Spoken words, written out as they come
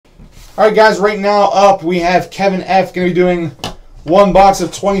All right, guys, right now up we have Kevin F. going to be doing one box of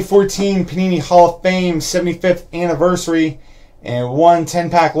 2014 Panini Hall of Fame 75th anniversary and one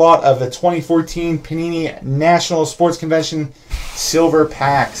 10-pack lot of the 2014 Panini National Sports Convention silver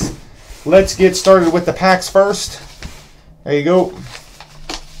packs. Let's get started with the packs first. There you go.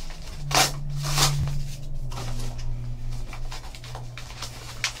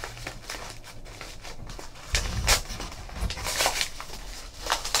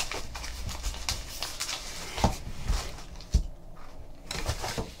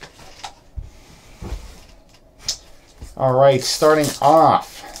 All right, starting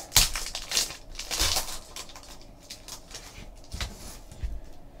off.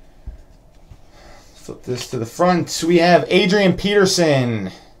 Flip this to the front. We have Adrian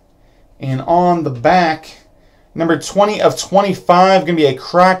Peterson. And on the back, number 20 of 25, going to be a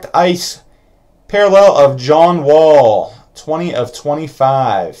cracked ice parallel of John Wall. 20 of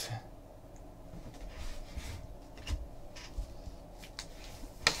 25.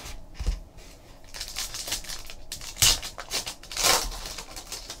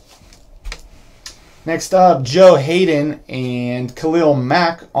 Next up, Joe Hayden and Khalil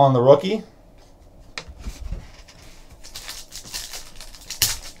Mack on the rookie.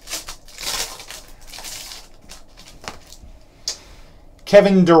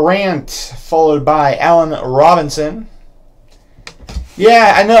 Kevin Durant, followed by Allen Robinson.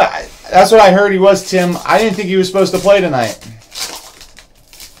 Yeah, I know. That's what I heard he was, Tim. I didn't think he was supposed to play tonight.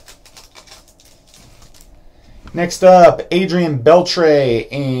 Next up, Adrian Beltre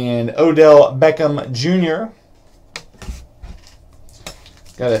and Odell Beckham Jr.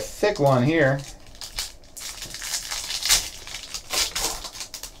 Got a thick one here.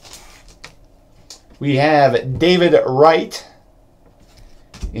 We have David Wright.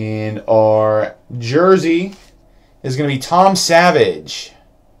 And our jersey is going to be Tom Savage.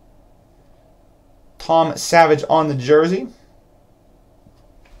 Tom Savage on the jersey.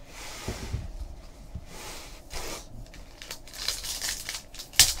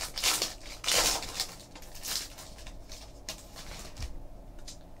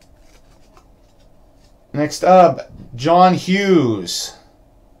 Next up, John Hughes.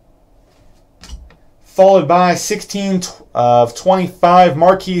 Followed by 16 of 25,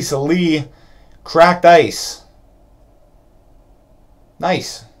 Marquise Lee, cracked ice.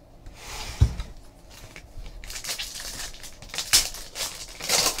 Nice.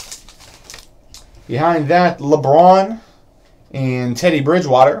 Behind that, LeBron and Teddy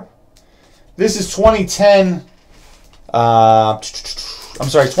Bridgewater. This is 2010.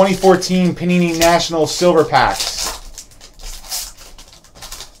 2014 Panini National Silver Packs.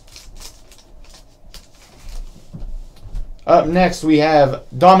 Up next, we have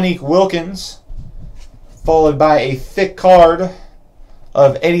Dominique Wilkins, followed by a thick card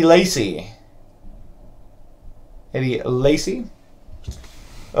of Eddie Lacy. Eddie Lacy.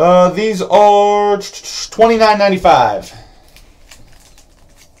 These are $29.95.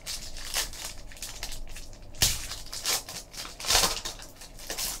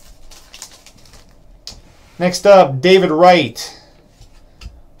 Next up, David Wright,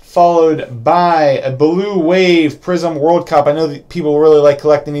 followed by a Blue Wave Prism World Cup. I know that people really like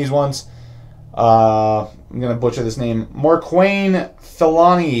collecting these ones. I'm going to butcher this name. Marquain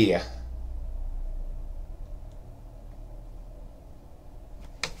Filani.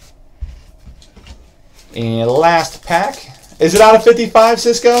 And last pack. Is it out of 55,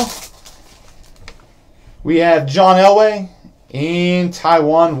 Cisco? We have John Elway and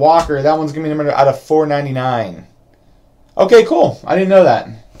Taiwan Walker. That one's going to be numbered out of 499. Okay, cool. I didn't know that.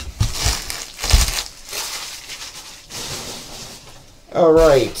 All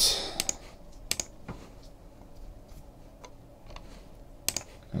right.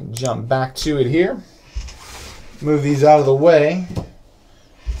 Jump back to it here. Move these out of the way.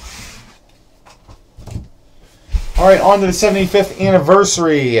 All right, on to the 75th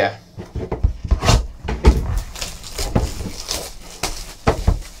anniversary.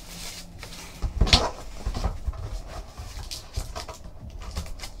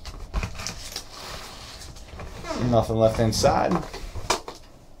 Nothing left inside.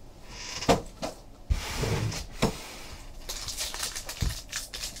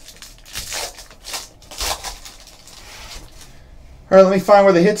 All right, let me find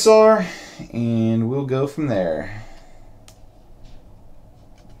where the hits are, and we'll go from there.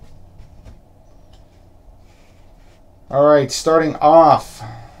 All right, starting off,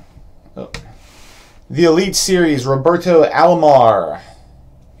 the Elite Series, Roberto Alomar.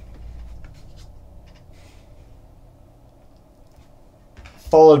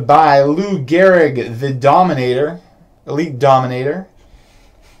 Followed by Lou Gehrig, the Dominator, Elite Dominator.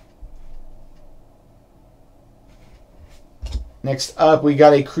 Next up, we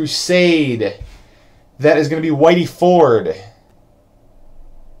got a Crusade. That is going to be Whitey Ford.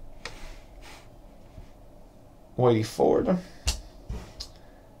 Whitey Ford.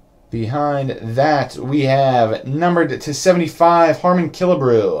 Behind that, we have numbered to 75, Harmon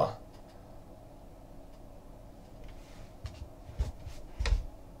Killebrew.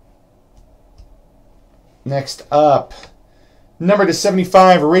 Next up, numbered to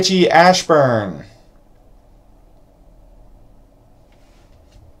 75, Richie Ashburn.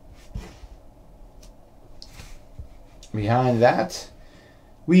 Behind that,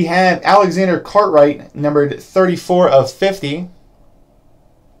 we have Alexander Cartwright, numbered 34 of 50.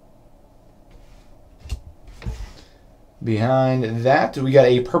 Behind that, we got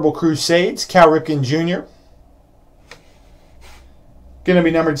a Purple Crusades, Cal Ripken Jr. Going to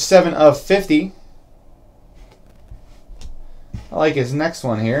be numbered 7 of 50. I like his next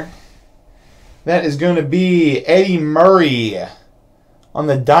one here. That is going to be Eddie Murray on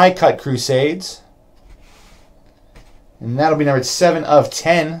the die cut Crusades. And that'll be numbered 7 of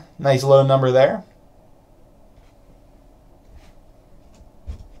 10. Nice low number there.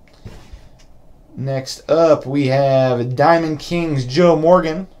 Next up, we have Diamond Kings Joe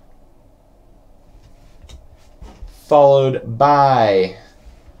Morgan. Followed by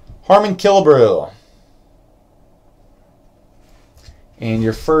Harmon Killebrew. And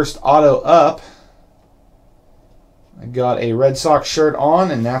your first auto up, I got a Red Sox shirt on,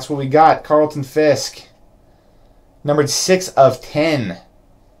 and that's what we got. Carlton Fisk. Numbered 6 of 10.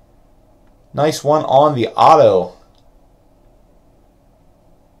 Nice one on the auto.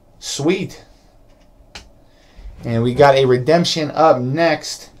 Sweet. And we got a redemption up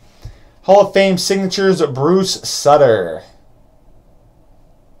next. Hall of Fame signatures, Bruce Sutter.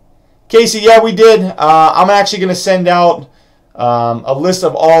 Casey, yeah, we did. I'm actually going to send out a list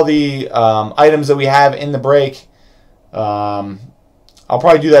of all the items that we have in the break. I'll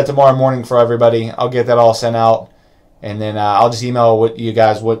probably do that tomorrow morning for everybody. I'll get that all sent out. And then I'll just email what you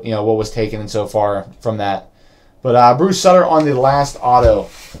guys what was taken and so far from that. But Bruce Sutter on the last auto.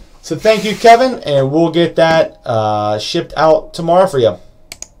 So thank you, Kevin, and we'll get that shipped out tomorrow for you.